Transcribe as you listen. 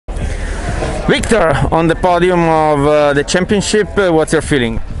Victor, on the podium of the championship, what's your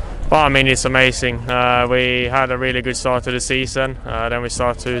feeling? Well, I mean, it's amazing. We had a really good start to the season. Then we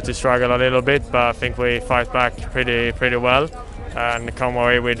start to struggle a little bit, but I think we fight back pretty well and come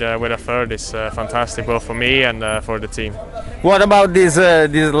away with a third. It's fantastic, both for me and for the team. What about this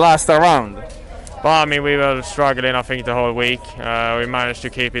last round? Well, I mean, we were struggling, I think, the whole week. We managed to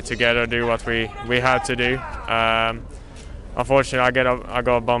keep it together, do what we had to do. Unfortunately, I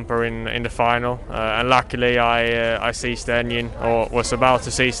got a bumper in the final, and luckily I seized the engine, or was about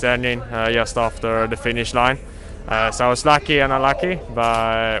to seize the engine just after the finish line. So I was lucky and unlucky,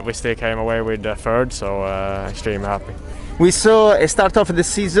 but we still came away with the third, so extremely happy. We saw a start of the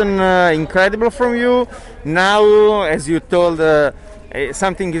season incredible from you. Now, as you told,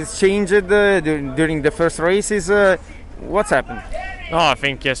 something has changed during the first races. What's happened? No, I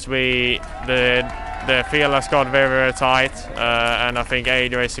think just the field has got very tight, and I think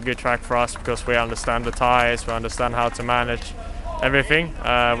Adria is a good track for us because we understand the tyres, we understand how to manage everything,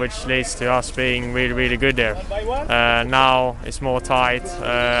 which leads to us being really good there. Now it's more tight.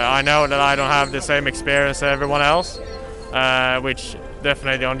 I know that I don't have the same experience as everyone else, which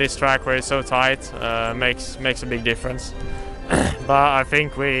definitely on this track where it's so tight makes a big difference. But I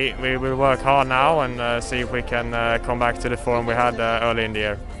think we will work hard now and see if we can come back to the form we had early in the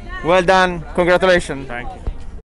year. Well done, congratulations. Thank you.